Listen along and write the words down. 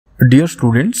Dear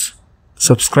students,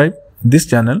 subscribe this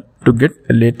channel to get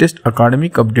latest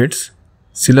academic updates,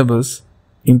 syllabus,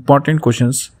 important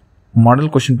questions, model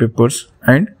question papers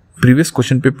and previous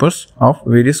question papers of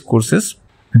various courses.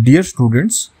 Dear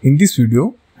students, in this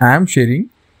video I am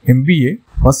sharing MBA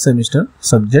first semester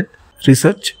subject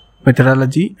Research,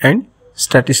 Methodology and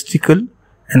Statistical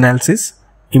Analysis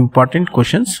important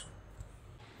questions.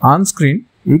 On screen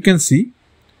you can see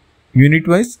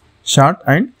unit-wise short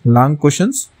and long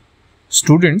questions.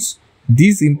 Students,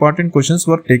 these important questions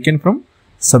were taken from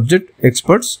subject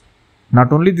experts.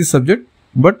 Not only this subject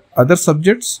but other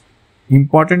subjects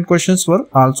important questions were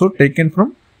also taken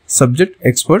from subject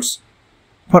experts.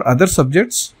 For other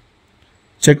subjects,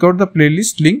 check out the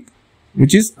playlist link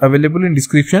which is available in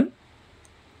description.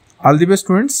 All the best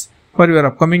students for your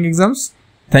upcoming exams.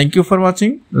 Thank you for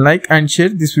watching. Like and share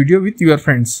this video with your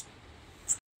friends.